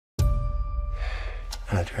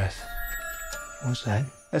address. What's that?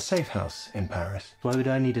 A safe house in Paris. Why would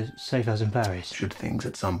I need a safe house in Paris? Should things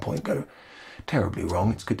at some point go terribly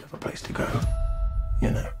wrong, it's good to have a place to go.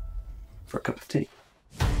 You know, for a cup of tea.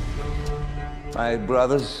 My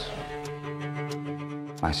brothers,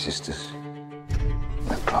 my sisters,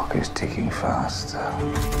 the clock is ticking faster.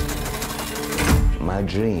 My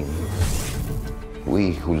dream,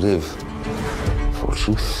 we who live for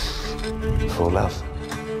truth, for love.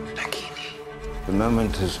 The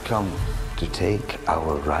moment has come to take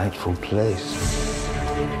our rightful place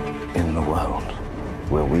in the world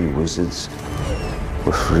where we wizards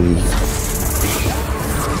were free.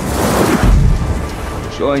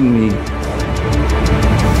 Join me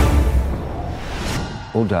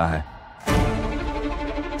or die.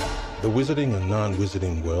 The wizarding and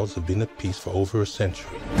non-wizarding worlds have been at peace for over a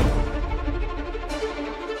century.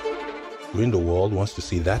 Grindelwald wants to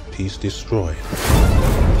see that peace destroyed.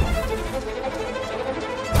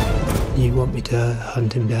 You want me to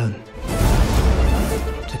hunt him down?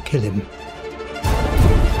 To kill him?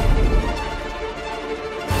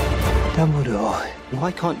 Dumbledore,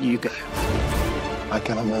 why can't you go? I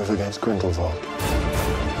cannot move against Grindelwald.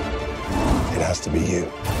 It has to be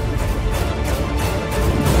you.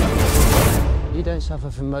 You don't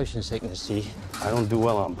suffer from motion sickness, do you? I don't do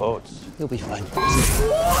well on boats. You'll be fine.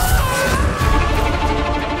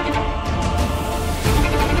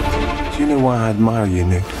 Do you know why I admire you,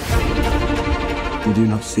 Newt? You do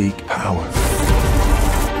not seek power.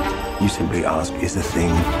 You simply ask, is the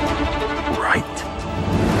thing right?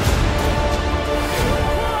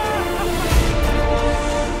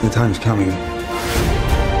 The time's coming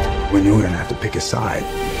when you're going to have to pick a side.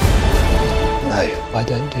 No, I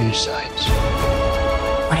don't do sides.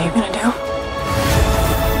 What are you gonna do?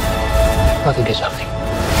 I think it's something.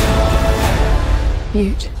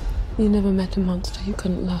 Mute. You never met a monster you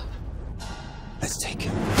couldn't love. Let's take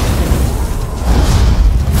him.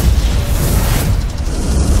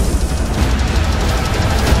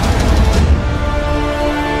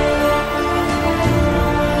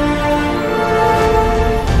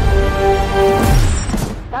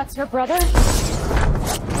 That's your brother?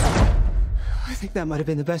 I think that might have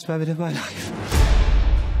been the best moment of my life.